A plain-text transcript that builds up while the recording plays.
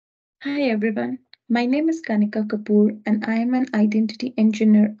Hi everyone, my name is Kanika Kapoor and I am an identity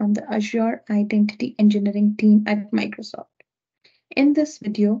engineer on the Azure Identity Engineering team at Microsoft. In this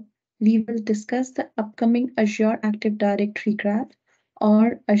video, we will discuss the upcoming Azure Active Directory Graph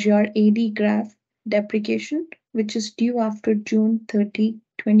or Azure AD Graph deprecation, which is due after June 30,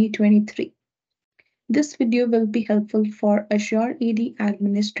 2023. This video will be helpful for Azure AD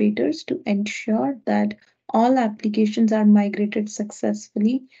administrators to ensure that all applications are migrated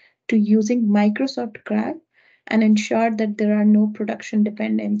successfully to using Microsoft Graph and ensure that there are no production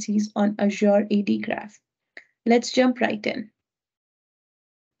dependencies on Azure AD Graph. Let's jump right in.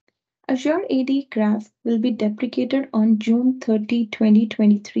 Azure AD Graph will be deprecated on June 30,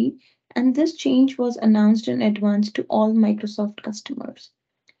 2023, and this change was announced in advance to all Microsoft customers.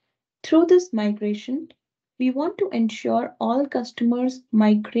 Through this migration, we want to ensure all customers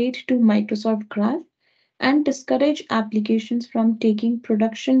migrate to Microsoft Graph and discourage applications from taking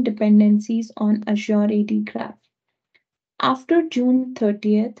production dependencies on Azure AD Graph. After June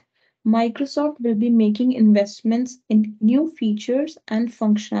 30th, Microsoft will be making investments in new features and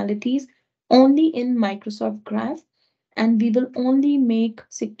functionalities only in Microsoft Graph, and we will only make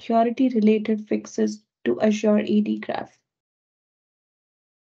security related fixes to Azure AD Graph.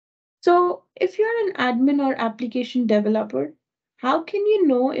 So, if you're an admin or application developer, how can you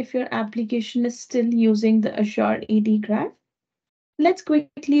know if your application is still using the Azure AD Graph? Let's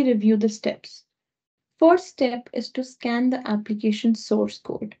quickly review the steps. First step is to scan the application source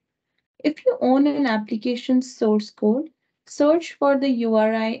code. If you own an application source code, search for the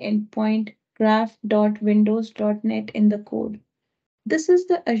URI endpoint graph.windows.net in the code. This is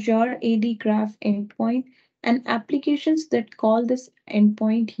the Azure AD Graph endpoint, and applications that call this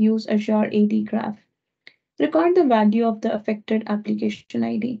endpoint use Azure AD Graph. Record the value of the affected application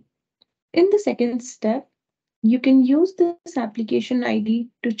ID. In the second step, you can use this application ID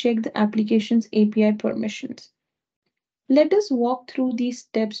to check the application's API permissions. Let us walk through these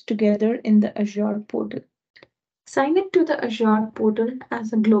steps together in the Azure portal. Sign in to the Azure portal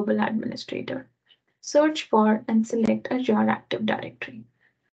as a global administrator. Search for and select Azure Active Directory.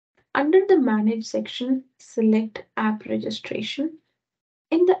 Under the Manage section, select App Registration.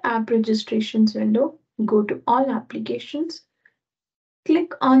 In the App Registrations window, go to All Applications.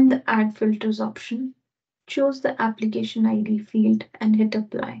 Click on the Add Filters option. Choose the application ID field and hit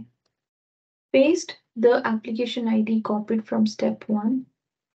Apply. Paste the application ID copied from step 1.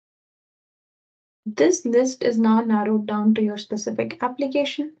 This list is now narrowed down to your specific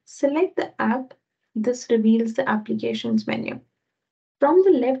application. Select the app. This reveals the applications menu. From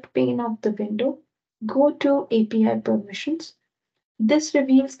the left pane of the window, go to API Permissions. This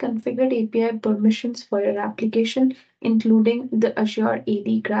reveals configured API permissions for your application, including the Azure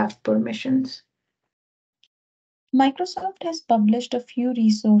AD Graph permissions. Microsoft has published a few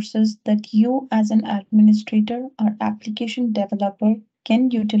resources that you, as an administrator or application developer,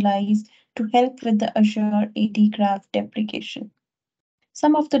 can utilize to help with the Azure AD Graph deprecation.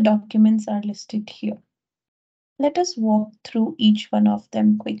 Some of the documents are listed here. Let us walk through each one of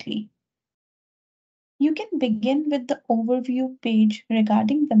them quickly. You can begin with the overview page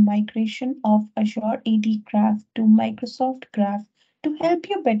regarding the migration of Azure AD Graph to Microsoft Graph to help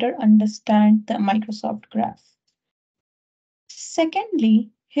you better understand the Microsoft Graph. Secondly,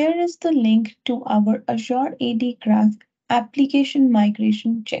 here is the link to our Azure AD Graph application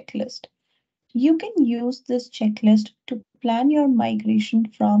migration checklist. You can use this checklist to plan your migration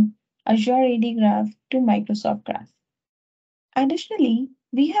from Azure AD Graph to Microsoft Graph. Additionally,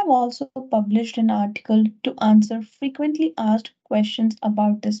 we have also published an article to answer frequently asked questions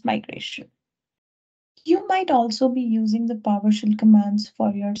about this migration. You might also be using the PowerShell commands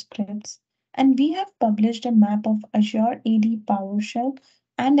for your scripts, and we have published a map of Azure AD PowerShell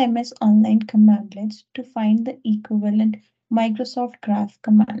and MS Online commandlets to find the equivalent Microsoft Graph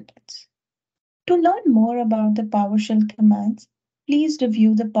commandlets. To learn more about the PowerShell commands, please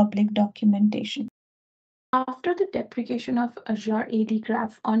review the public documentation. After the deprecation of Azure AD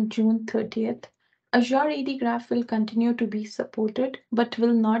Graph on June 30th, Azure AD Graph will continue to be supported but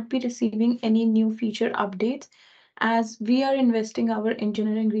will not be receiving any new feature updates as we are investing our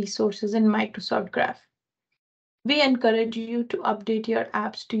engineering resources in Microsoft Graph. We encourage you to update your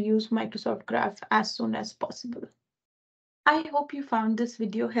apps to use Microsoft Graph as soon as possible. I hope you found this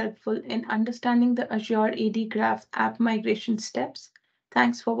video helpful in understanding the Azure AD Graph app migration steps.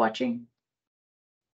 Thanks for watching.